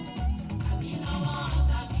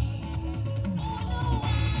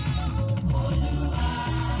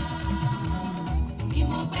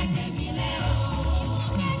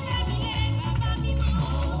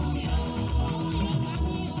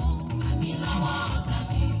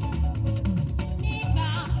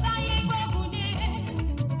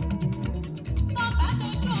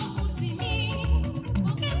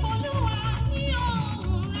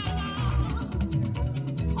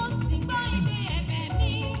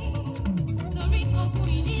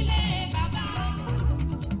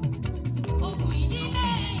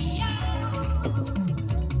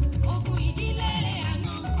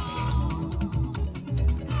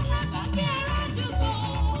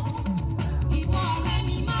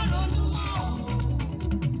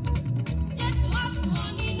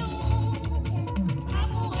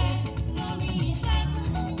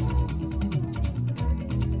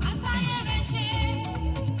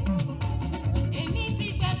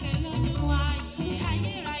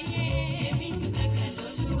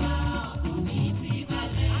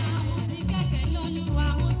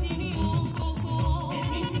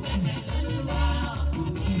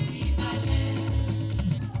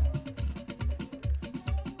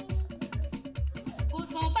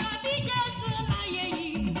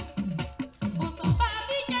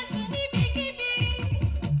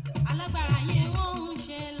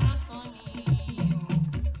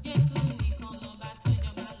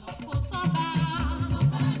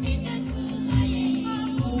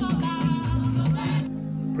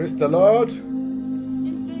Praise the Lord.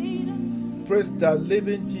 Praise the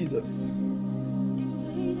living Jesus.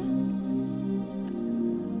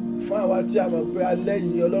 Fún àwa tí a mọ̀ pé alẹ́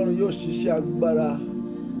yìí Ọlọ́run yóò ṣiṣẹ́ agbára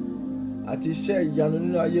àti iṣẹ́ ìyanu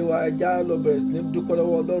nínú ayé wa, ẹ já lọ bẹ̀rẹ̀ sí ní dúpẹ́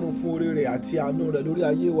lọ́wọ́ Ọlọ́run fún oore rẹ̀ àti àánú rẹ̀ lórí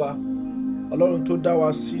ayé wa. Ọlọ́run tó dá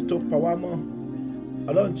wa sí, tó pa wá mọ́.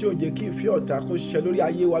 Ọlọ́run tí ò jẹ́ kí ìfẹ́ ọ̀tá kó ṣẹ lórí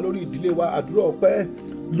ayé wa, lórí ìdílé wa. Àdúrà ọpẹ́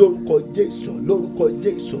lórúkọ Jésù, lórúkọ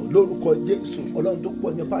Jésù, lórúkọ Jésù. Ọlọ́run tó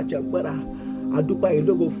pọ̀ nípa àti agbára. Adúpẹ́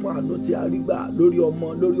ìlógo fún àánú tí a rí gbà lórí ọmọ,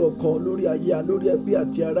 lórí ọkọ, lórí aya, lórí ẹbí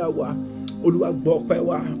àti ará wa. Olúwa gbọ́ ọpẹ́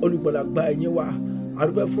wa, olùgbàlà gba ẹ̀yìn wa.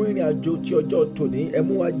 Adúpẹ́ fún ìrìn àjò tí ọjọ́ tòní, ẹ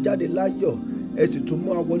mú wa jáde láyọ̀, ẹ sì tún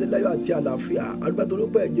mú wa wọlé láyọ̀ àti àlàáfíà. Adúpẹ́ torí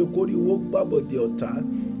pé ẹ jẹ́ kó rí owó gbàbọ̀dé ọ̀tá,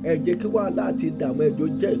 ẹ jẹ́ kí wàhálà àti ìdààmú ẹjọ́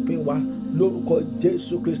jẹ́ ìpín wa lórúkọ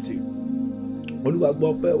Jésù Kristi. Olúwa gbọ́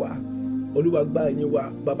ọpẹ́ wa, Olúwa gba ẹ̀yìn wa.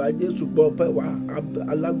 Bàbá Jésù gbọ́ ọpẹ́ wa,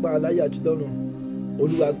 alágbára láyé àti lọ́run.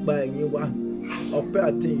 Olúwa gba ẹ̀yìn wa. Ọpẹ́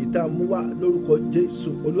àti ìyìn tá a mú wá lórúkọ Jésù,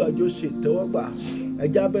 Olúwa yóò ṣe ìtẹ́wọ́gbà. Ẹ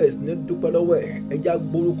já bẹ̀rẹ̀ sí ní dúpẹ́ lọ́wọ́ ẹ̀, ẹ já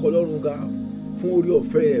gbórúkọ Ọlọ́run ga fún orí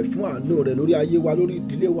ọ̀fẹ́ rẹ̀, fún àánú rẹ̀ lórí ayé wa, lórí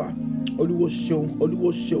ìdílé wa. Olúwo ṣeun, Olúwo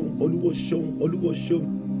ṣeun, Olúwo ṣeun, Olúwo ṣeun.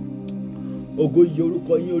 Ògo yẹ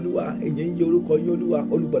orúkọ yín Olúwa, ìyìn yẹ orúkọ yín Olúwa.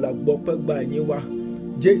 Olùgbàlà gbọ́ ọpẹ́ gba ẹ̀yìn wa.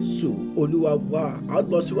 Jésù Olúwa wa, a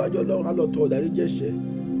lọ síwájú Ọlọ́run, a lọ tọ̀ ìdáríjì ẹ̀ṣẹ̀.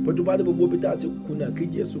 Bójú bá dé gbogbo ibi tá a ti kùnà, kí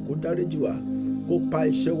Jésù kó dáríjì wa, kó pa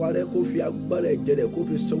ẹ̀ṣẹ̀ wa rẹ́, kó fi agbára ẹ̀jẹ̀ rẹ̀ kó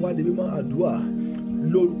fi sọ wá di mímọ́. Àdúrà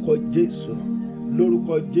lórúkọ Jésù,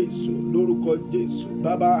 lórúkọ Jésù, lórúkọ Jésù.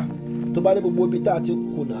 Bàbá, tó bá dé gbogbo ibi tá a ti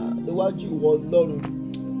kùnà níwájú ìwọ Ọlọ́run,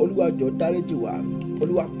 Olúwa jọ̀ọ́ dáríjì wa.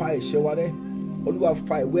 Olúwa pa ẹ̀ṣẹ̀ wa rẹ́, Olúwa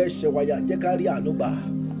fa ìwé ẹ̀ṣẹ̀ wa ya, jẹ́ ká rí àánú gbà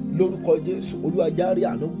lórúkọ Jésù. Olúwa já rí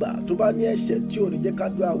àánú gbà. Tó bá ní ẹ̀ṣẹ̀ tí ò ní jẹ́ ká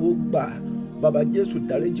dúà wó gbà, bàbá Jésù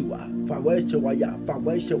dáríjì wa, fàwọ́ ẹ̀ṣẹ̀ wa ya,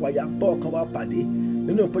 fàwọ́ ẹ̀ṣẹ̀ wa ya, bá ọkàn wa pàdé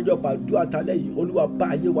nínú ìpéjọpọ̀ àdúrà tálẹ́ yìí. Olúwa bá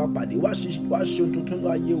ayé wa pàdé, wá ṣe ohun tuntun nínú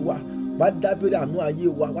ayé wa, wá dábìrì àánú ayé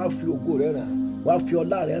wa, wá fi ògo rẹ̀ ràn, wá fi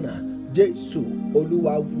ọlá rẹ̀ ràn. Jésù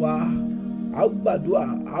Olúwa wa, a gbàdúrà,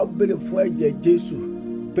 a béèrè fún ẹ̀jẹ̀ Jésù,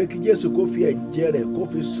 pé kí Jésù kó fi ẹ̀jẹ̀ rẹ̀ kó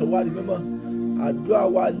fi sọ wá di mímọ́. Àdúrà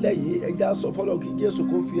wa lẹ́yìn, ẹja sọ fọ́lọ́ kí Jésù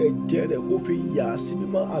kó fi ẹ̀jẹ̀ rẹ̀ kó fi yà á sí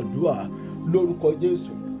mímọ́. Àdúrà lórúkọ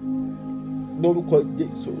Jésù, lórúkọ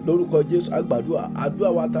Jésù, lórúkọ Jésù. Àgbàdúrà, àdúrà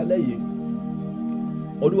wa ta lẹ́yìn.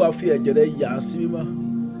 Olúwa fi ẹ̀jẹ̀ rẹ̀ yà á sí mímọ́.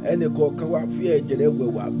 Ẹnì kọ̀ọ̀kan wa fi ẹ̀jẹ̀ rẹ̀ wẹ̀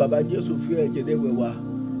wá. Bàbá Jésù fi ẹ̀jẹ̀ rẹ̀ wẹ̀ wá.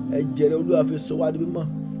 Ẹ̀jẹ̀ rẹ̀ Olúwa fi sọ wá di mímọ́.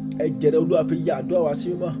 Ẹ̀jẹ̀ rẹ̀ Olúwa fi yà àdúrà wa sí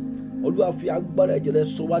mímọ́. Olúwa fi agbára ẹ̀jẹ̀ rẹ̀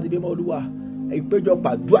sọ wá di mímọ́. Olúwa ìpéjọpọ̀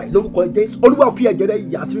àdúrà lórúkọ Jésù, Olúwa fi ẹ̀jẹ̀ rẹ̀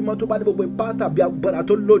yà sí mímọ́. Tó bá ní gbogbo ipá tàbí agbára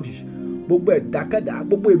tó lòdì, gbogbo ẹ̀dákẹ́dá,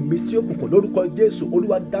 gbogbo ìmísí òkùnkùn lórúkọ Jésù,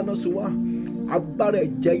 Olúwa dáná sun wá. Agbára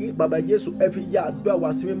ẹ̀jẹ̀ yín, bàbá Jésù, ẹ fi yà àdúrà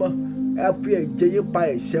wa sí mímọ́. Ẹ fi ẹ̀jẹ̀ yín pa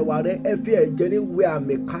ẹ̀ṣẹ̀ wa rẹ́, ẹ fi ẹ̀jẹ̀ yín wẹ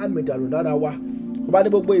àmì káàmì dànù lára wa. Tó bá ní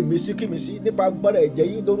gbogbo ìmísí kìmísí nípa agbára ẹ̀jẹ̀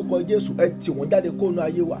yín lórúkọ Jésù, ẹ tì wọ́n jáde kó nu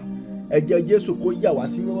ayé wa. Ẹ̀jẹ̀ Jésù kó yà wá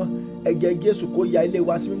sí mímọ́. Ẹ̀jẹ̀ Jésù kó yà ilé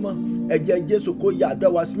wa sí mímọ́. Ẹ̀jẹ̀ Jésù kó yà àdúrà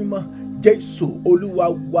wa sí mímọ́. Jésù Olúwa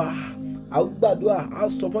wa, a gbàdúrà, a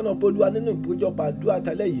sọ fọ́nà pé Olúwa nínú ìpéjọpọ̀ àdúrà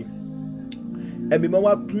tálẹ́ yìí, ẹ̀mí mọ́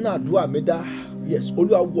wá tún àdúrà mi dá. Yes,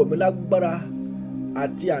 Olúwa wọ̀ mí lágbára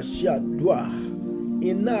àti àṣẹ àdúrà,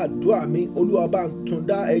 iná àdúrà mi, Olúwa bá ń tún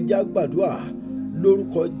dá. Ẹja gbàdúrà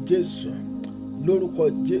lórúkọ Jésù, lórúkọ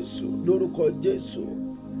Jésù, lórúkọ Jésù.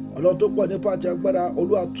 Ọlọ́run tó pọ̀ nípa àti agbára,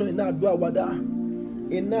 Olúwa tún iná àdúrà wa dá.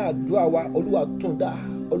 Iná àdúrà wa, Olúwa tún dá,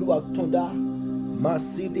 Olúwa tún dá.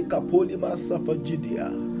 Masidi kapoli masafajidia.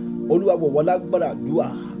 Olúwa wọ̀ wá lágbára àdúrà.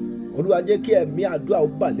 Olúwa jẹ́ kí ẹ̀mí àdúrà ó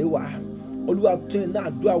bà lé wa. Olúwa tún iná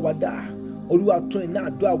àdúrà wa dá. Olúwa tún iná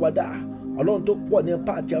àdúrà wa dá. Ọlọ́run tó pọ̀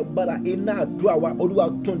nípa àti agbára, iná àdúrà wa, Olúwa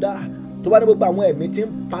tún dá. Tó bá ní gbogbo àwọn ẹ̀mí tí ń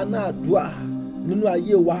paná àdúrà nínú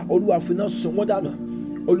ayé wa, Olúwa finá sun wọ́n dànù.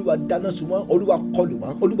 Olúwa dáná sun wọ́n, Olúwa kọlù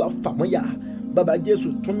wọ́n, Olúwa fà wọ́n yà. Bàbá Jésù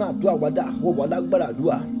tún iná àdúrà wa dá. Wọ̀ wá lágbára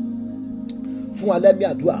àdúrà. Fún wa lẹ́mí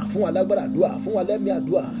àdúrà, fún wa lágbára àdúrà, fún wa lẹ́mí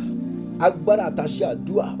àdúrà. Agbára àtàṣe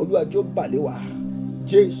àdúrà, Olúwa jọ̀ọ́ bà lé wa.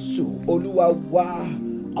 Jésù Olúwa wa,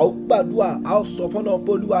 a ó gbàdúrà, a ó sọ fọ́nà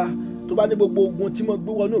pé Olúwa, tó bá ní gbogbo ogun tí mo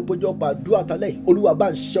gbé wọnú ìpéjọpọ̀ àdúrà tálẹ̀, Olúwa bá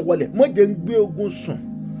ń ṣẹ́wọ́lẹ̀. Má jẹ́ ń gbé ogun sùn.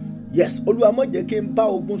 Yes, Olúwa má jẹ́ kí n bá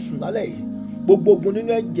ogun sùn lálẹ́ yìí. Gbogbo ogun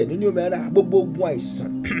nínú ẹ̀jẹ̀, nínú omi ara, gbogbo ogun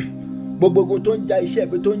àìsàn, gbogbo ogun tó ń ja iṣẹ́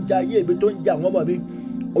mi, tó ń ja ayé mi, tó ń ja àwọn ọmọ mi,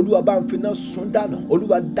 Olúwa bá ń finá sun dànù.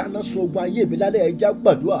 Olúwa dáná sun ogun ayé mi lálẹ́. Ẹja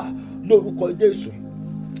gbàdúrà lórúkọ Jésù,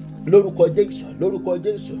 lórúkọ Jésù, lórúkọ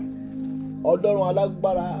Jésù. Ọlọ́run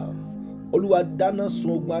alágbára, Olúwa dáná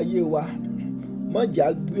sun ogun ayé wa. Má jẹ́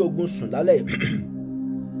á gbé ogun sùn lálẹ́.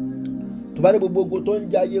 Tó bá ní gbogbo ogun tó ń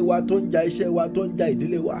ja ayé wa, tó ń ja iṣẹ́ wa, tó ń ja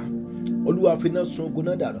ìdílé wa, Olúwa finá sun ogun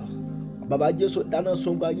náà dànù. Bàbá Jésù dáná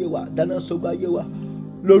sun ogun ayé wa, dáná sun ogun ayé wa.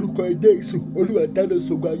 lórúkọ Jésù. Olúwa dáná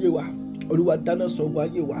sógun ayé wa, Olúwa dáná sógun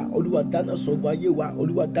ayé wa, Olúwa dáná sógun ayé wa,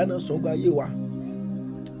 Olúwa dáná sógun ayé wa.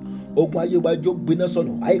 Ogun ayé wa jó gbiná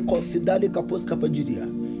sọnù. Àìkọ́ sí dálé kapos kapajìdìyà.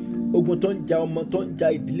 Ogun tó ń ja ọmọ, tó ń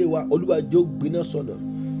ja ìdílé wa, Olúwa jó gbiná sọnù.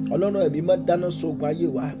 Ọlọ́run ẹ̀mí máa dáná sógun ayé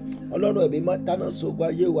wa, Ọlọ́run ẹ̀mí máa dáná sógun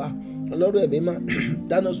ayé wa, Ọlọ́run ẹ̀mí máa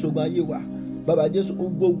dáná sógun ayé wa. Bàbá Jésù,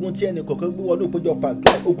 gbogbo ogun tí ẹnì kọ̀ọ̀kan gbé wọnú ìpéjọpọ̀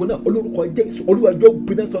àdúrà, ogun náà olórúkọ Jésù, Olúwa jó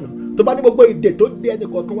gbiná sọnù. Tó bá ní gbogbo ìdè tó dé ẹnì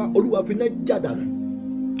kọ̀ọ̀kan wa, Olúwa fi náà já dànù.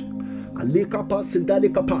 Àlékápá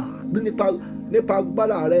sídálékápá, nípa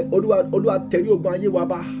agbára rẹ, Olúwa tẹ̀rí ogun ayé wa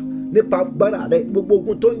bá. Nípa agbára rẹ, gbogbo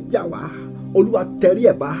ogun tó ń jà wá, Olúwa tẹ̀rí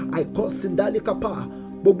ẹ̀ bá. Àìkọ́ sídálékápá,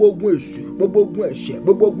 gbogbo ogun èṣù, gbogbo ogun ẹ̀ṣẹ̀,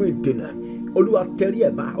 gbogbo ogun ìdènà, Olúwa tẹ̀rí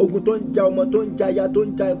ẹ̀ bá. Ogun tó ń ja ọmọ, tó ń ja aya, tó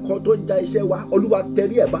ń ja ẹ̀kọ́, tó ń ja iṣẹ́ wa, Olúwa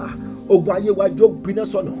tẹ̀rí ẹ̀ bá. Ogun ayé wa jó gbiná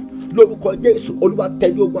sọnù lórúkọ Jésù. Olúwa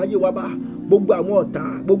tẹ̀rí ogun ayé wa bá. Gbogbo àwọn ọ̀tá,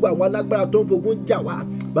 gbogbo àwọn alágbára tó ń fogun jà wá,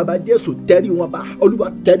 bàbá Jésù tẹ̀rí wọn bá. Olúwa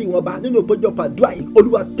tẹ̀rí wọn bá nínú ìpéjọpọ̀ àdúrà yìí.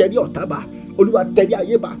 Olúwa tẹ̀rí ọ̀tá bá, Olúwa tẹ̀rí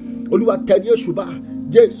ayé bá, Olúwa tẹ̀rí èṣù bá.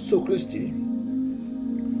 Jésù Kristi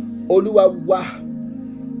Olúwa wa,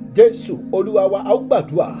 Jésù Olúwa wa. A ó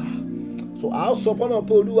gbàdúrà, so a ó sọ fọ́nà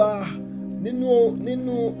pé Olúwa nínú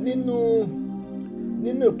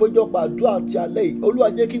ìpéjọpọ̀ àdúrà ti alẹ́ yìí, Olúwa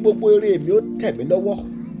jẹ́ kí gbogbo eré mi ó tẹ̀ mí lọ́wọ́.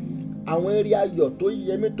 Àwọn eré ayọ̀ tó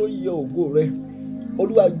yẹ mí, tó yẹ ògo rẹ,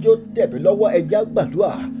 Olúwa jẹ́ ó tẹ̀ mí lọ́wọ́. Ẹ jẹ́ á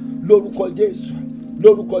gbàdúrà lórúkọ Jésù,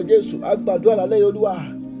 lórúkọ Jésù. A gbàdúrà lálẹ́ yìí, Olúwa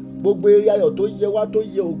gbogbo eré ayọ̀ tó yẹ wá, tó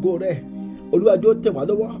yẹ ògo rẹ, Olúwa jẹ́ ó tẹ̀ wá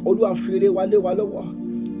lọ́wọ́. Olúwa fi eré wa lé wa lọ́wọ́.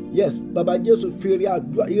 Yes, bàbá Jésù fi eré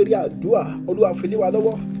àdúrà, Olúwa fi lé wa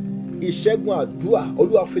lọ́wọ́. Ìṣẹ́gun àdúrà,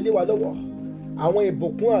 Olúwa fi lé wa lọ́wọ́. Àwọn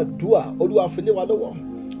ìbùkún àdúrà, Olúwa fi lé wa lọ́wọ́.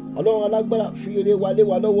 Ọlọ́run alágbára, fi eré wa lé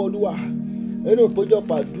wa lọ́wọ́, Olúwa. Nínú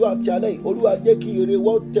ìpéjọpọ̀ àdúrà ti alẹ́ yìí, Olúwa jẹ́ kí eré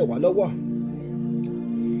wa tẹ̀ wá lọ́wọ́.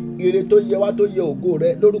 Ire tó yẹ wá, tó yẹ ògo rẹ,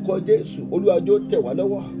 lórúkọ Jésù, Olúwa jẹ́ ó tẹ̀ wá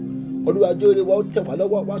lọ́wọ́. Olúwa jẹ́ eré wa ó tẹ̀ wá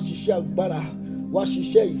lọ́wọ́. Wá ṣiṣẹ́ agbára, wá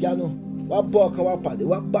ṣiṣẹ́ ìyanu, wá bọ́ ọkàn wa pàdé,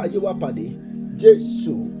 wá bá ayé wa pàdé.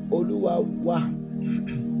 Jésù Olúwa wa.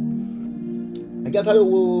 Ẹ jẹ́ sáré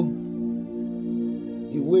wo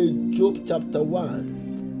ìwé Job chapter 1.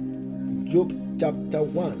 Job chapter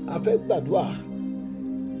 1. A fẹ́ gbàdúrà,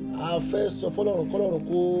 a fẹ́ sọ fọ́lọ́run kọ́lọ́run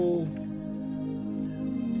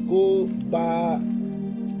kó bà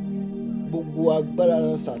gbogbo agbára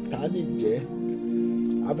Sátánì jẹ́.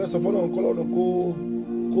 A fẹ́ sọ fọ́lọ́run kọ́lọ́run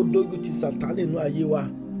kó dójú ti Sátánì nínú ayé wa,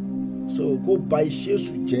 so kó bà iṣẹ́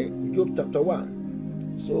èṣù jẹ́. Job chapter 1.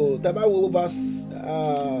 So tàbá wo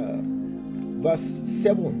verse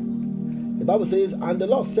 7. The Bible says, and the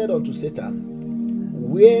Lord said unto Satan,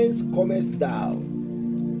 whence comest thou?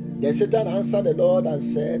 Then Satan answered the Lord and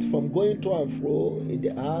said, from going to and fro in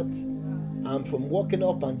the earth, and from walking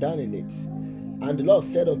up and down in it. And the Lord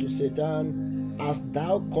said unto Satan, hast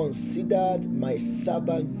thou considered my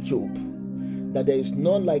servant Job, that there is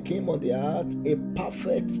none like him on the earth, a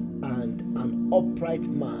perfect and an upright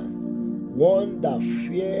man, one that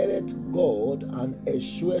feareth God and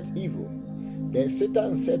escheweth evil? Then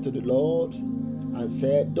Satan said to the Lord and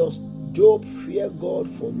said, does Job fear God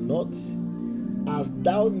for naught? Hast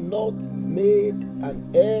thou not made an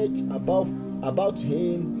edge about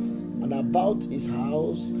him, and about his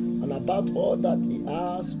house, and about all that he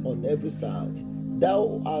has on every side?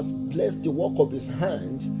 Thou hast blessed the work of his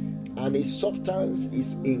hand, and his substance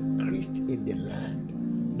is increased in the land.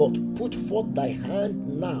 But put forth thy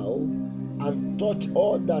hand now, and touch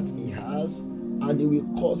all that he has, and he will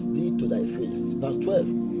cause thee to thy face. Verse 12.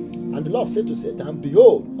 And the Lord said to Satan,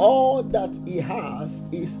 behold, all that he has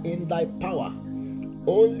is in thy power.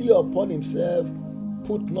 Only upon himself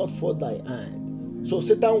put not forth thy hand. So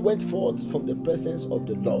Satan went forth from the presence of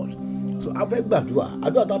the Lord. So a fẹ́ gbàdúrà,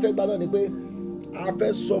 àdúrà tá a fẹ́ gbàdúrà ni pé a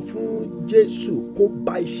fẹ́ sọ fún Jésù kó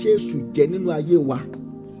bà iṣẹ́ èṣù jẹ́ nínú ayé wa.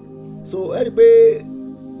 So ẹ rí i pé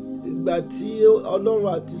ìgbà tí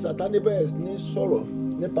Ọlọ́run àti Sátánì bẹ̀rẹ̀ sí ní sọ̀rọ̀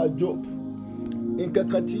nípa Job, nǹkan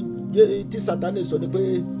kan tí Sátánì sọ ni pé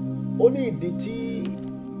ó ní ìdí tí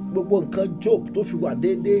gbogbo nǹkan Job tó fi wà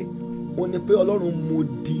déédéé, ó ní pé Ọlọ́run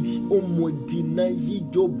mọ̀dì náà yí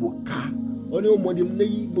Job ká. Ó ní ó mọ̀dì náà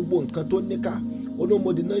yí gbogbo nǹkan tó ní ká. Ó ní ó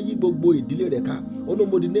mọ̀dì náà yí gbogbo ìdílé rẹ̀ ká. Ó ní ó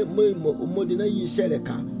mọ̀dì náà yí iṣẹ́ rẹ̀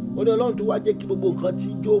ká. Ó ní Ọlọ́run tó wá jẹ́ kí gbogbo nǹkan tí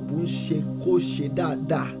Job ń ṣe kó ṣe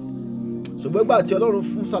dáadáa. Ṣùgbọ́n ìgbà tí Ọlọ́run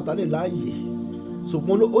fún Sátánì láàyè,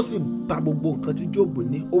 ṣùgbọ́n ó sì bà gbogbo nǹkan tí Job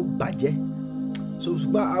ní, ó bàjẹ́.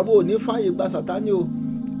 Ṣùgbọ́n àwọn ò ní fààyè gba Sátánì o.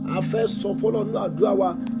 A fẹ́ sọ fọ́lọ́run nínú àdúrà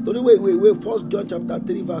wa, torí ìwé 1 John chapter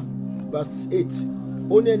 3 verse 8.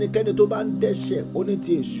 Ó ní ẹnikẹ́ni tó bá ń dẹ́ṣẹ̀, ó ní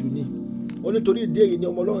ti èṣù ni. Ó ní torí ìdí èyí ni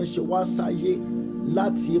ọmọ Ọlọ́run ṣe wá sáyé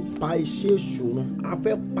láti pa iṣẹ́ èṣù run. A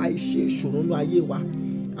fẹ́ pa iṣẹ́ èṣù run nínú ayé wa.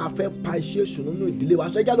 a fẹ́ pa iṣẹ́ èṣù nínú ìdílé wa.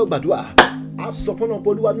 Ṣé jálọ gbàdúrà a sọ fún ọ̀pọ̀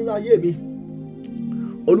Olúwa nínú ayé mi.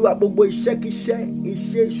 Olúwa gbogbo iṣẹ́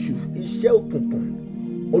èṣù, iṣẹ́ òkùnkùn,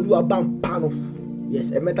 Olúwa bá ń parun.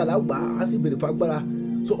 Yes, ẹ̀mẹ́tàlá gbà á sì bèrè fagbára.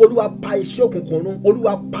 So Olúwa pa iṣẹ́ òkùnkùn run,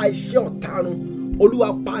 Olúwa pa iṣẹ́ ọ̀tá run, Olúwa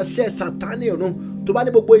pa iṣẹ́ Sátánì run. Tó bá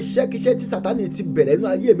ní gbogbo iṣẹ́ tí Sátánì ti bẹ̀rẹ̀ nínú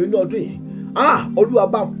ayé mi ní ọdún yìí, Olúwa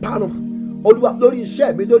bá ń parun. Olúwa lórí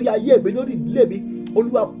iṣẹ́ mi, lórí ayé mi, lórí ìdílé mi,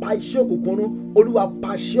 Olúwa pa iṣẹ́ òkùnkùn run, Olúwa pa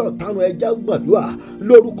iṣẹ́ ọ̀tá run. Ẹ jẹ́ gbàdúrà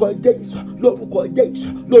lórúkọ Jésù, lórúkọ Jésù,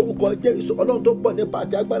 lórúkọ Jésù. Ọlọ́run tó pọ̀ nípa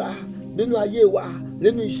àti agbára nínú ayé wa,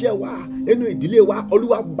 nínú iṣẹ́ wa, nínú ìdílé wa,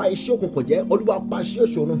 Olúwa bà iṣẹ́ òkùnkùn jẹ́, Olúwa pa iṣẹ́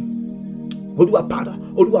èṣù run. Olúwa parun,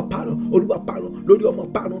 Olúwa parun, Olúwa parun, lórí ọmọ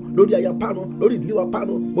parun, lórí aya parun, lórí ìdílé wa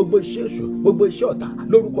parun, gbogbo iṣẹ́ èṣù, gbogbo iṣẹ́ ọ̀tá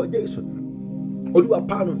lórúkọ Jésù. Olúwa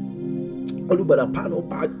parun, Olúwa parun,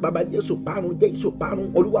 bàbá Jésù parun, Jésù parun,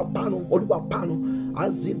 Olúwa parun, Olúwa parun.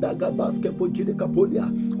 Azidagabaske fojiri kapolia.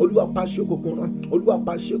 Olúwa pa iṣẹ́ òkùnkùn run, Olúwa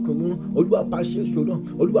pa iṣẹ́ òkùnkùn run, Olúwa pa iṣẹ́ èṣù run,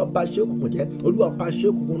 Olúwa pa iṣẹ́ òkùnkùn jẹ́, Olúwa pa iṣẹ́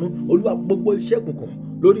òkùnkùn run, Olúwa gbogbo iṣẹ́ òkùnkùn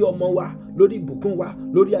lórí ọmọ wa, lórí ìbùkún wa,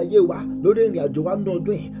 lórí ayé wa, lórí ìrìn àjò wa nínú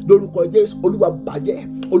ọdún yìí, lórúkọ Jésù. Olúwa bàjẹ́,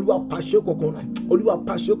 Olúwa pa iṣẹ́ òkùnkùn run, Olúwa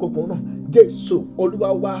pa iṣẹ́ òkùnkùn run. Jésù Olúwa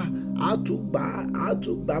wa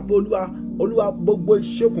àtúgbà bó Olúwa gbogbo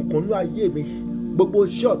iṣẹ́ òkùnkùn nínú ayé mi, gbogbo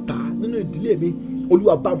iṣẹ́ ọ̀tá nínú ìdílé mi,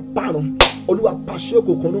 Olúwa bá ń parun. Olúwa pa iṣẹ́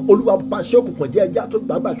òkùnkùn run, Olúwa pa iṣẹ́ òkùnkùn jẹ́. Ẹja tó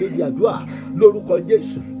gbàgbà kejì àdúrà lórúkọ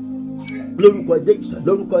Jésù, lórúkọ Jésù,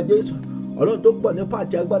 lórúkọ Jésù. Ọlọ́run tó pọ̀ nípa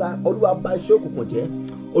àti agbára, Olúwa pa iṣẹ́ òkùnkùn jẹ́,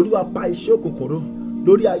 Olúwa pa iṣẹ́ òkùnkùn run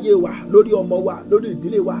lórí ayé wa, lórí ọmọ wa, lórí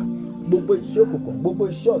ìdílé wa, gbogbo iṣẹ́ òkùnkùn, gbogbo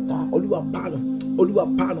iṣẹ́ ọ̀tá, Olúwa parun, Olúwa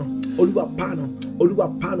parun, Olúwa parun, Olúwa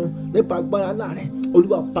parun nípa agbára ńlá rẹ̀,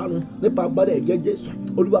 Olúwa parun nípa agbára ẹ̀jẹ̀ Jésù.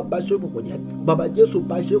 Olúwa bà iṣẹ́ òkùnkùn jẹ́, bàbá Jésù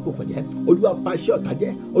bà iṣẹ́ òkùnkùn jẹ́, Olúwa bà iṣẹ́ ọ̀tá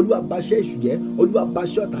jẹ́, Olúwa bà iṣẹ́ èṣù jẹ́, Olúwa bà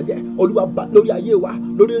iṣẹ́ ọ̀tá jẹ́, Olúwa bà lórí ayé wa,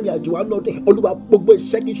 lórí ìrìn àjò wa lọ́dún, Olúwa gbogbo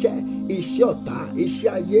iṣẹ́ iṣẹ́ ọ̀tá, iṣẹ́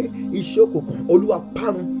ayé, iṣẹ́ òkùnkùn, Olúwa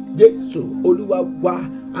parun. Jésù Olúwa wa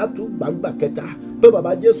àtúgbàgbà kẹta pé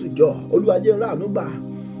bàbá Jésù jọ, Olúwa jẹ́ ráàánú gbà,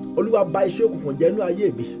 Olúwa bà iṣẹ́ òkùnkùn jẹ́ nínú ayé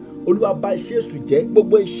mi, Olúwa bà iṣẹ́ èṣù jẹ́,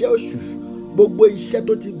 gbogbo iṣẹ́ èṣù, gbogbo iṣẹ́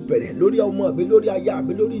tó ti bẹ̀rẹ̀ lórí ọmọ mi, lórí aya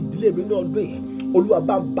mi, lórí ìdílé mi ní ọdún yìí, Olúwa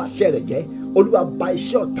bá ń baṣẹ́ rẹ̀ jẹ́, Olúwa bà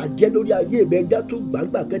iṣẹ́ ọ̀tá jẹ́ lórí ayé mi. Ẹja tó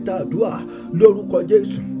gbàgbà kẹta àdúrà lórúkọ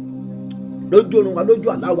Jésù. Lójú oorun wa, lójú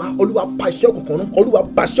àlá wa, Olúwa pa iṣẹ́ òkùnkùn run, Olúwa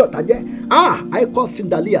bà iṣẹ́ ọ̀tá jẹ́. Àìkọ́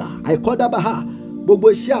sindalia, àìkọ́ dábàá, gbogbo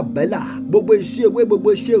iṣẹ́ àbẹ́là, gbogbo iṣẹ́ ewé, gbogbo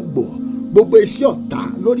iṣẹ́ egbò, gbogbo iṣẹ́ ọ̀tá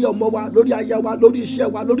lórí ọmọ wa, lórí aya wa, lórí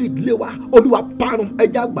iṣẹ́ wa, lórí ìdílé wa, Olúwa parun.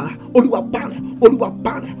 Ẹja gbà, Olúwa parun, Olúwa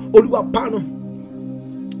parun, Olúwa parun.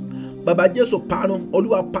 Bàbá Jésù parun,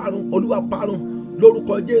 Olúwa parun, Olúwa parun.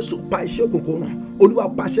 Lórúkọ Jésù pa iṣẹ́ òkùnkùn run, Olúwa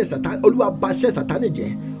bà iṣẹ́ Sátánì, Olúwa bà iṣẹ́ Sátánì jẹ́,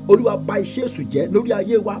 Olúwa bà iṣẹ́ èṣù jẹ́ lórí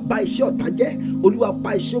ayé wa, bà iṣẹ́ ọ̀tá jẹ́, Olúwa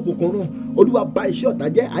bà iṣẹ́ òkùnkùn run, Olúwa bà iṣẹ́ ọ̀tá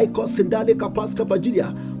jẹ́. Àìkọ́ sindale kapaska fajiria.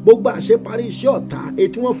 Gbogbo àṣeparí iṣẹ́ ọ̀tá, èyí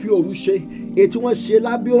tí wọ́n fi òru ṣe, èyí tí wọ́n ṣe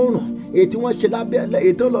lábẹ́ òrùn, èyí tí wọ́n ṣe lábẹ́ ẹlẹ́,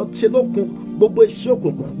 èyí tí wọ́n lọ ṣe lókun, gbogbo iṣẹ́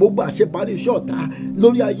òkùnkùn, gbogbo àṣeparí iṣẹ́ ọ̀tá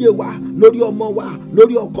lórí ayé wa, lórí ọmọ wa,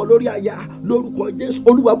 lórí ọkọ, lórí aya, lórúkọ Jésù,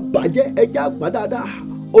 Olúwa bàjẹ́. Ẹja àgbà dáadáa,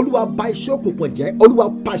 Olúwa bà iṣẹ́ òkùnkùn jẹ́, Olúwa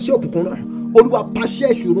pa iṣẹ́ òkùnkùn run, Olúwa pa iṣẹ́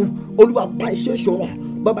èṣù run, Olúwa pa iṣẹ́ èṣù run.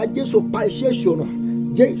 Bàbá Jésù pa iṣẹ́ èṣù run.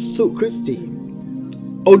 Jésù Kristi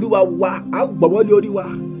Olúwa wa, á gbọ́wọ́lé orí wa,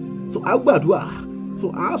 so á gbàdúrà, so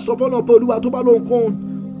á sọ fọ́nà pé Olúwa tó bá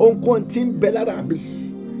ohunkóhun tí ń bẹ lára mi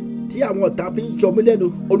tí àwọn ọ̀tá fi ń yọ mí lẹ́nu,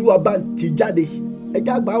 Olúwa bá ń tì jáde.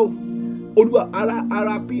 Ẹja àgbà o, Olúwa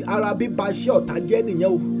ara bí ba iṣẹ́ ọ̀tá jẹ́ nìyẹn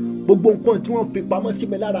o. Gbogbo nǹkan tí wọ́n fi pamọ́ sí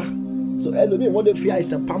mi lára, so ẹlòmíì wọ́n lè fi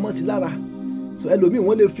àìsàn pamọ́ sí lára, so ẹlòmíì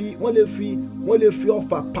wọ́n lè fi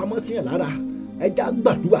ọfà pamọ́ sí yàn lára. Ẹja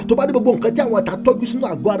gbàdúrà tó bá dé gbogbo nǹkan tí àwọn ọ̀tá tọ́jú sínú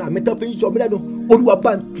àgọ́ ara mi tán fi ń yọ mí lẹ́nu, Olúwa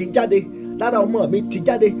bá ń tì jáde. Lára ọmọ mi ti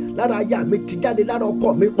jáde, lára aya mi ti jáde, lára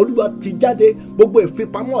ọkọ mi, Olúwa ti jáde. Gbogbo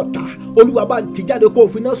ìfipamọ́ ọ̀tá, Olúwa bá ń ti jáde kó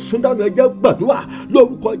fi náà sún dànù. Ẹjẹ́ gbàdúrà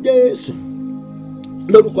lórúkọ Jésù,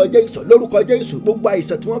 lórúkọ Jésù, lórúkọ Jésù. Gbogbo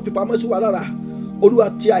àìsàn tí wọ́n fi pamọ́ sí wa lára, Olúwa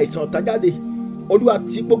ti àìsàn ọ̀tá jáde, Olúwa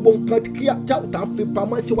ti gbogbo nǹkan tí ọ̀tá fi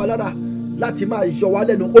pamọ́ sí wa lára láti máa yọ wá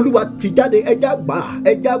lẹ́nu, Olúwa ti jáde. Ẹjẹ́ gbà,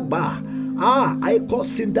 ẹjẹ́ gbà. Àìkọ́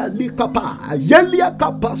sindali kapa, ayélujára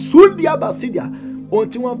kapa, sundia basidia. Ohun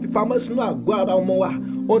tí wọ́n fi pamọ́ sínú àgọ́ ara ọmọ wa,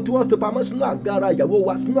 ohun tí wọ́n fi pamọ́ sínú àgọ́ ara ìyàwó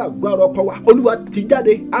wa, sínú àgọ́ ara ọkọ wa, Olúwa ti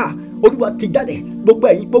jáde. Olúwa ti jáde. Gbogbo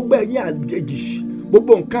ẹ̀yin àjèjì,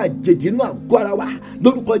 gbogbo nǹkan àjèjì inú àgọ́ ara wa,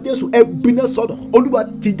 lórúkọ Jésù ẹ gbiná sọnù, Olúwa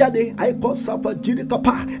ti jáde. Àìkọ́ sáfà jírí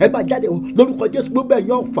kápá, ẹ máa jáde o lórúkọ Jésù. Gbogbo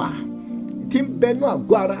ẹ̀yin ọ̀fà tí ń bẹ inú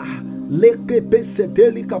àgọ́ ara, lékebe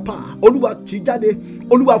sèdélì kápá, Olúwa ti jáde.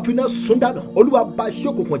 Olúwa finá sún dànù, Olúwa bà iṣẹ́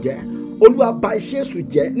òkùnkùn jẹ́, Olúwa bà iṣẹ́ èṣù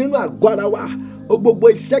jẹ́ nínú àgọ́ ara wa. Gbogbo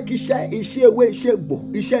iṣẹ́kíṣẹ́, iṣẹ́ ewé, iṣẹ́ egbò,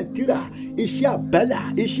 iṣẹ́ tírà, iṣẹ́ àbẹ́là,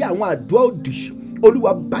 iṣẹ́ àwọn àdúrà òdì,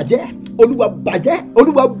 Olúwa bàjẹ́, Olúwa bàjẹ́,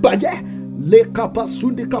 Olúwa bàjẹ́. Le kapa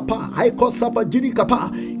sundi kapa, aiko sapa jiri kapa,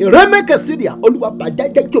 iremeke sidia, Olúwa bàjẹ́,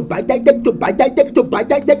 jẹ́ kí o bàjẹ́, jẹ́ kí o bàjẹ́, jẹ́ kí o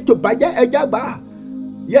bàjẹ́, jẹ́ kí o bàjẹ́, ẹja gbà.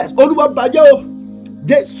 Yes, Olúwa bàjẹ́ o.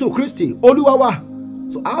 Jésù Kristi, Olúwa wa.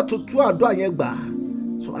 So a tún tún àdúrà yẹn gbà.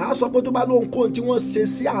 So a sọ pé tó bá lóhun kóhun tí wọ́n ṣe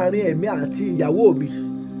sí àárín èmi àti ìyàwó mi,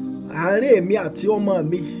 àárín èmi àti ọmọ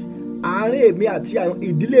mi, àárín èmi àti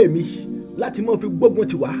ìdílé mi láti mọ́ fi gbógun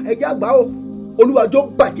tiwa, ẹjẹ́ àgbà o. Olúwa jọ̀ọ́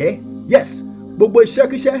bàjẹ́. Yes, gbogbo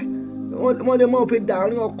iṣẹ́kíṣẹ́ wọ́n lè mọ́ fi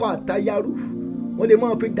dàárín ọkọ àtayárú, wọ́n lè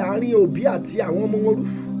mọ́ fi dàárín òbí àti àwọn ọmọ wọn rú.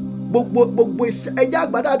 Gbogbo iṣẹ́, ẹjẹ́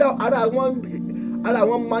àgbà dáadáa, ara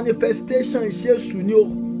àwọn manifestation iṣẹ́ èṣù ni o.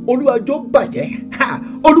 Olúwa jọ̀ọ́ bàjẹ́.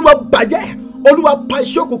 Olúwa bàjẹ́. Olúwa pa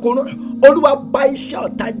iṣẹ́ òkùnkùn náà. Olúwa bà iṣẹ́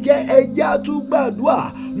ọ̀tá jẹ́. Ẹjẹ́ àtúgbàdúrà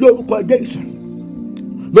lórúkọ Jésù,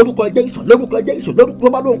 lórúkọ Jésù, lórúkọ Jésù, lórúkọ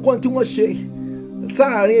bá lóhun kan tí wọ́n ṣe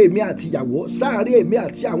sáàárín èmi àti ìyàwó, sáàárín èmi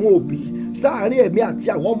àti àwọn òbí, sáàárín èmi àti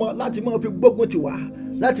àwọn ọmọ, láti máa fi gbógun tiwa,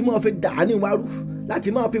 láti máa fi dàárín wa rú, láti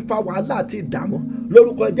máa fi fa wàhálà àti ìdààmú.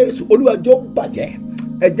 Lórúkọ Jésù, Olúwa jọ̀ọ́ bàjẹ́.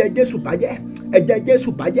 Ẹ̀jẹ̀ Jésù bàjẹ́, ẹ̀jẹ̀ Jésù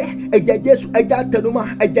bàjẹ́, ẹ̀jẹ̀ Jésù, ẹ̀jẹ̀ àtẹnumọ́,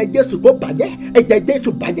 ẹ̀jẹ̀ Jésù kó bàjẹ́, ẹ̀jẹ̀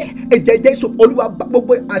Jésù bàjẹ́, ẹ̀jẹ̀ Jésù. Olúwa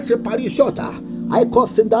gbogbo àṣeparí iṣẹ́ ọ̀tá. Àìkọ́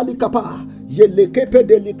sindali kapa, yèléképé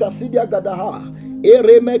delika sídìá gàdáhà,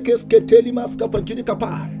 èrèmẹ́kẹ́sìkẹ́tẹ́lì máskàfà jírí kapa.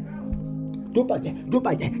 Tó bàjẹ́, tó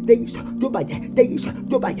bàjẹ́, Jésù, tó bàjẹ́, Jésù,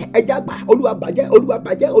 tó bàjẹ́, ẹ̀jẹ̀ àgbà. Olúwa bàjẹ́, Olúwa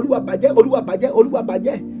bàjẹ́, Olúwa bàjẹ́, Olúwa bàjẹ́, Olúwa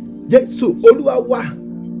bàjẹ́. Jésù, Olúwa wa.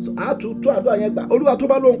 Àtúntò àdúrà yẹn gbà. Olúwa tó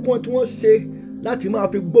bá lóhun kan tí wọ́n ṣe láti máa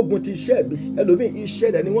fi gbógun ti iṣẹ́ mi, ẹlòmíì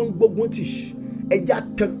iṣẹ́ rẹ̀ ni wọ́n ń gbógun ti. Ẹja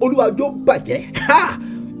tẹ, Olúwa jọ̀ọ́ bàjẹ́.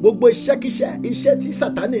 Gbogbo iṣẹ́kíṣẹ́, iṣẹ́ tí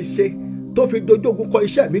Sátánì ṣe tó fi dojú ogun kọ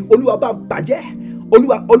iṣẹ́ mi, Olúwa bá bàjẹ́.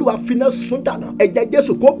 Olúwa finá sun dànù. Ẹ̀jẹ̀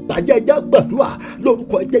Jésù kó bàjẹ́. Ẹja gbàdúrà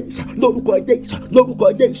lórúkọ Jésù, lórúkọ Jésù, lórúkọ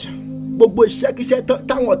Jésù. Gbogbo iṣẹ́kíṣẹ́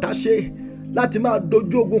táwọn ọ̀tá ṣe láti máa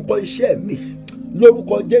dojú ogun kọ iṣẹ́ mi,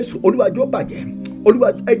 lórúkọ Jésù, Olúwa jọ̀ọ́ bàjẹ́. Olúwa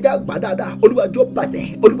ẹja gbà dáadáa. Olúwa jọ̀ọ́ bàjẹ́.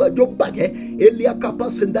 Olúwa jọ̀ọ́ bàjẹ́. Elia kapa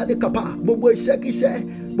sindali kapa. Gbogbo iṣẹ́kíṣẹ́,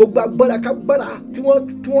 gbogbo agbára kágbára tí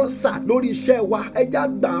wọ́n sà lórí iṣẹ́ wa, ẹja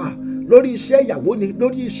gbà. Lórí iṣẹ́ ìyàwó ni,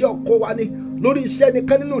 lórí iṣẹ́ ọkọ wa ni, lórí iṣẹ́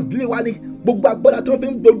nìkan nínú ìdílé wa ni. Gbogbo agbára tí wọ́n fi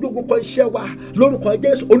ń dojú ogun kọ iṣẹ́ wa, lórúkọ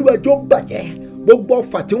Jésù, Olúwa jọ̀ọ́ bàjẹ́. Gbogbo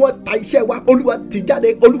ọfà tí wọ́n ta iṣẹ́ wa, Olúwa tì jáde.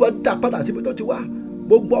 Olúwa dá padà síbi tó ti wá.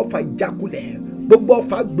 Gbogbo ọfà ìjákulẹ̀, gbogbo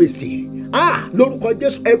ọfà gbèsè, lórúkọ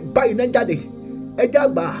Jésù, ẹ bá iná jáde. Ẹja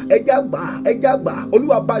gbà, ẹja gbà, ẹja gbà.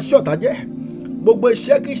 Olúwa bà iṣẹ́ ọ̀tá jẹ́. Gbogbo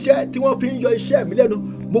iṣẹ́kíṣẹ́ tí wọ́n fi ń yọ iṣẹ́ mi lẹ́nu,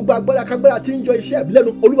 gbogbo agbára kágbára tí ń yọ iṣẹ́ mi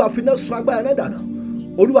lẹ́nu, Olúwa fi iná sun agbára náà dànù.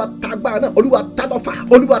 Olúwa ta agbára náà, Olúwa ta lọ́fà,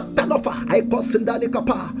 Olúwa ta lọ́fà. Àìkọ́ sindali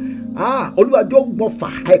kapa. Olúwa jọ̀ọ́ gbọ̀fà,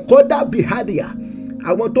 àìkọ́ dàbí hádìyà.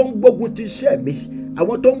 Àwọn tó ń gbógun ti iṣẹ́ mi,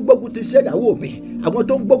 àwọn tó ń gbógun ti iṣẹ́ ìyàwó mi, àwọn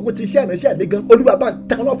tó ń gbógun ti iṣẹ́ ìránṣẹ́ mi gan, Olúwa bá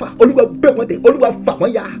ta lọ́fà. Olúwa gbé wọn dé, Olúwa fà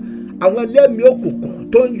wọ́n ya. Àwọn ẹlẹ́mìí òkùnkùn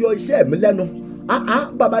tó ń yọ iṣẹ́ mi lẹ́nu,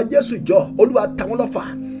 bàbá Jésù jọ̀ọ́, Olúwa ta wọ́n lọ́fà.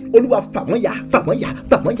 Olúwa fà wọ́n ya, fà wọ́n ya,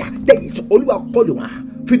 fà wọ́n ya. Jésù, Olúwa kọlù wọn.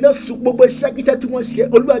 Finá sun gbogbo iṣẹ́kíṣẹ́ tí wọ́n ṣe,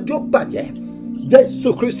 Olúwa jọ̀ọ́ bàjẹ́. Jésù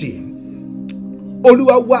Kristi,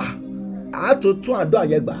 Olúwa wa. Àtúntún àdúrà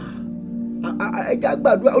yẹn gbà. Ẹja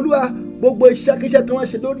gbàdúrà. Olúwa gbogbo iṣẹ́kíṣẹ́ tí wọ́n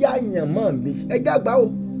ṣe lórí àyànmọ́ mi, ẹja gbà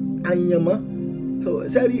o. Àyànmọ́,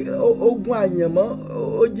 sẹ́rí ogun àyànmọ́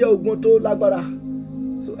ó jẹ́ ogun tó lágbára.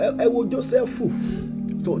 Ẹ wo Jósẹ́fù.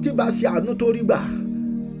 Tí bá ṣe àánú tó rí gbà,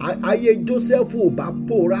 ayé Jósẹ́fù ò bá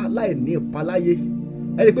pòórá láì ní ìpaláyé.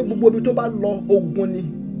 Ẹni pé gbogbo ibi tó bá lọ ogun ni,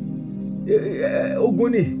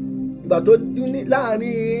 ogun ni. Ìgbà tó ní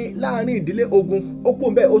láàrin ìdílé ogun, ó kó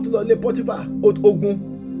bẹ́ẹ̀ ó tún lọ lé Pọ́tífà, ogun.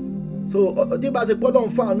 Tí bá ṣe pọ́ lọ́n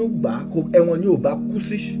fàánú gbà, ẹ̀wọ̀n ni ò bá kú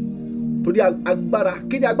sí. Torí agbára,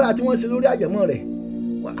 kí ni agbára tí wọ́n ṣe lórí àyẹ̀mọ́ rẹ̀?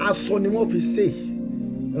 Aṣọ ni wọ́n fi ṣe,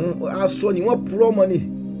 aṣọ ni wọ́n purọ́ mọ́ ni.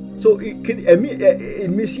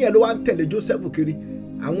 Ìmísí yẹn ló wá ń tẹ̀lé Jósẹ́fù kiri.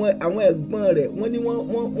 Àwọn ẹ̀gbọ́n rẹ̀ wọ́n ní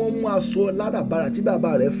wọ́n mú aṣọ láràbarà tí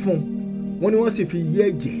bàbá rẹ̀ fún un, wọ́n ní wọ́n sì fi yí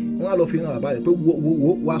ẹ̀jẹ̀, wọ́n á lọ fi hàn bàbá rẹ̀ pé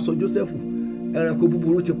wo aṣọ Jósẹ́fù, ẹranko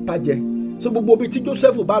búburú ti pàjẹ́. Gbogbo ibi tí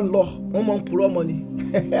Jósẹ́fù bá ń lọ, wọ́n máa ń purọ́ mọ́ ni.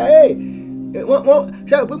 Wọ́n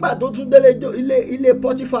ṣe àpò ìgbà tó tún délé ilé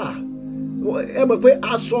Pọ́tífà, ẹ mọ̀ pé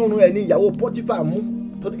aṣọ ọrùn ẹ̀ ni ìyàwó Pọ́tífà mú.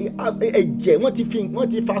 Ẹ̀jẹ̀ wọ́n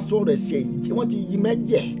ti fa aṣọ rẹ̀ sí ẹ̀jẹ̀, wọ́n ti yí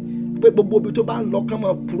mẹ́jẹ̀ pé gbogbo ibi tó bá ń lọ kán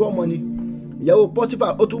máa purọ́ mọ́ ni. Ìyàwó Pọ́tífà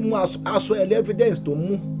ó tún mú aṣọ ẹ̀ evidence tó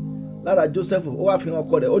mú lára Jósẹ́fù, ó wá fi hàn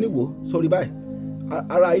ọkọ rẹ̀, ó ní wò sórí báyìí,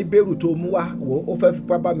 ara Hébérù tó mú wá wò ó fẹ́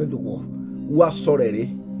fipá bá mi lò wò aṣọ rẹ̀ rèé.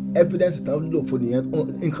 Evidence tán lò fún nìyẹn,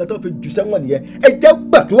 nǹkan tó fi jù sẹ́wọ̀n nìyẹn. Ẹ jẹ́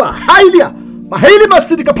gbà gbàdúrà hailia mahilima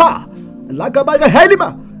sidikapa lagabaga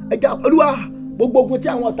hailima ẹja olúwa gbogbo ogun tí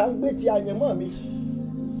àwọn ọ̀tá ń gbé ti àyànmọ́ mi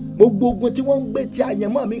gbogbo ogun tí wọ́n ń gbé ti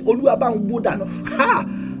àyànmọ́ mi olúwa bá ń wó dànù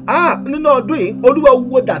nínú ọdún yìí olúwa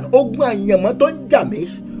wó dànù ogun àyànmọ́ tó ń jà mí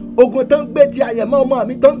ogun tó ń gbé ti àyànmọ́ ọmọ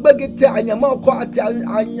mi tó ń gbé ti àyànmọ́ ọkọ àti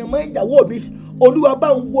àyànmọ́ ìyàwó mi olúwa bá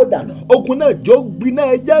ń wó dànù ogun náà jó gbiná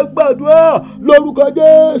ẹjẹ gbàdúrà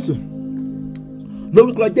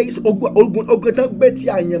lórúkọ jésù ogun tó ń gbé ti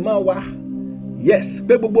àyànmọ́ wa yes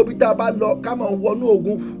pé gbogbo bí tá a bá lọ ká máa wọnú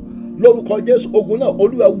ogun lórúkọ jésù ogun náà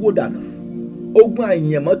olúwa wó dànù ogun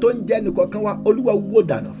àyànmọ́ tó ń jẹ́ nìkankan wa olúwa wó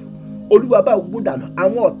dànù olúwa bá wó dànù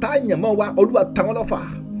àwọn ọ̀tá àyànmọ́ wa olúwa ta wọ́n lọ́fà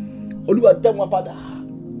olúwa dá wọn padà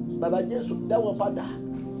bàbá jésù dá wọn padà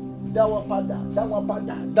dá wọn padà dá wọn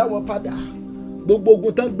padà dá wọn padà gbogbo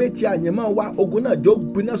ogun tán gbé ti àyànmọ́ wa ogun náà jó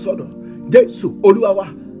gbiná sọ̀dọ̀ jésù olúwa wa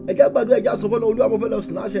ẹ̀jẹ̀ gbàdúrà ẹ̀jẹ̀ sọ fọ́nà olúwa mo fẹ́ lọ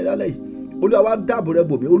sùn láṣẹ ìyálẹ̀ yìí olúwa wa dáàbò rẹ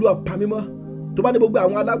bò mí olúwa pa mí mọ́ tó bá ní gbogbo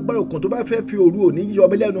àwọn alágbára òkun tó bá fẹ́ fi òru òní yọ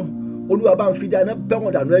mí lẹ́nu olúwa bá ń fi dáná bẹ́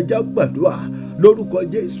wọn dànù ẹ̀jẹ̀ gbàdúrà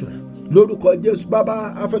lórúkọ jésù bàbá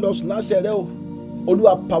a fẹ́ lọ sùn láṣẹ rẹ o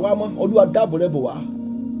olúwa pa wá mọ́ olúwa dáàbò rẹ bò wá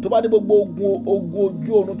tó bá ní gbogbo ogun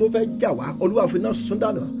ojú oorun tó fẹ́ jà wá olúwa fi náà sún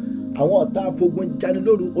dànù àwọn ọ̀tá afogun jani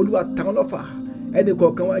lóru olúwa ta wọ́n lọ́fà ẹnì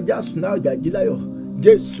kọ̀ọ̀kan wa já sùn náà jà jí láyọ̀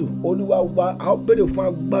jésù olúwa wa a ó béèrè fún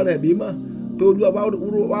agbára ẹ̀mí mọ́ pé olúwa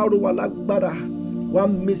wa ró wa lágbára wa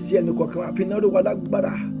mí sí ẹnì kọ̀ọ̀kan wa fi náà ró wa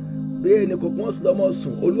lágbára bí ẹnì kọ̀ọ̀kan wọn sì lọ́mọ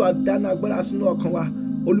sùn olúwa dáná agbára sínú ọkàn wa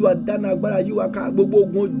olúwa dáná agbára yí wa ká gbogbo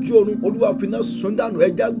ogun ojú oorun olúwa fi náà sún dànù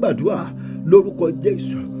ẹja gbàdúrà lórúkọ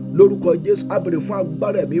jésù a béèrè fún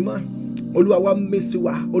agbára ẹ̀mí mọ́ olúwa wa mí sí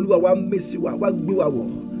wa olúwa wa mí sí wa wá gbé wa wọ̀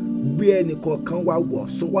gbé ẹnì kọ̀ọ̀kan wa wọ̀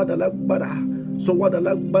sọwádà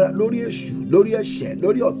lágbára lórí èṣù lórí ẹ̀ṣẹ̀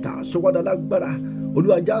lórí ọ̀tá sọwádà lágbára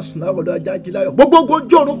olúwa já sùn náà ọ̀dọ̀ ajá jí láyọ̀ gbogbo ogun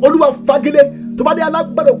ojú ọ̀run olúwa fagilé tó bá dé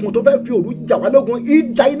alágbára òkun tó fẹ́ fi òru jà wá lógun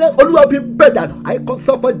ìjà iná olúwa fi bẹ́ẹ̀ dànù àìkọ́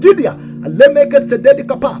sọ́fọ̀ jíríà alẹ́mẹ́kẹ́ sẹ́dẹ́lì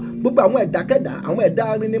kápá gbogbo àwọn ẹ̀dákẹ́dá àwọn ẹ̀dá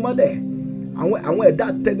arinimọ́lẹ̀ àwọn ẹ̀dá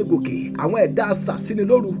tẹnigòkè àwọn ẹ̀dá asàsíni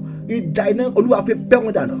lóru ìjà iná olúwa fi bẹ́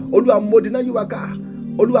wọn dànù olúwa mọ́dínà yíwá ká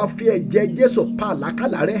olúwa fi ẹ̀jẹ̀ jésù pa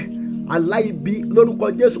àlákàlà rẹ̀ aláìbí lórúkọ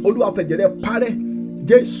jésù olúwa fẹ̀jẹ̀ rẹ̀ parẹ́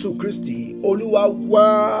jésù kristi olúwa wá.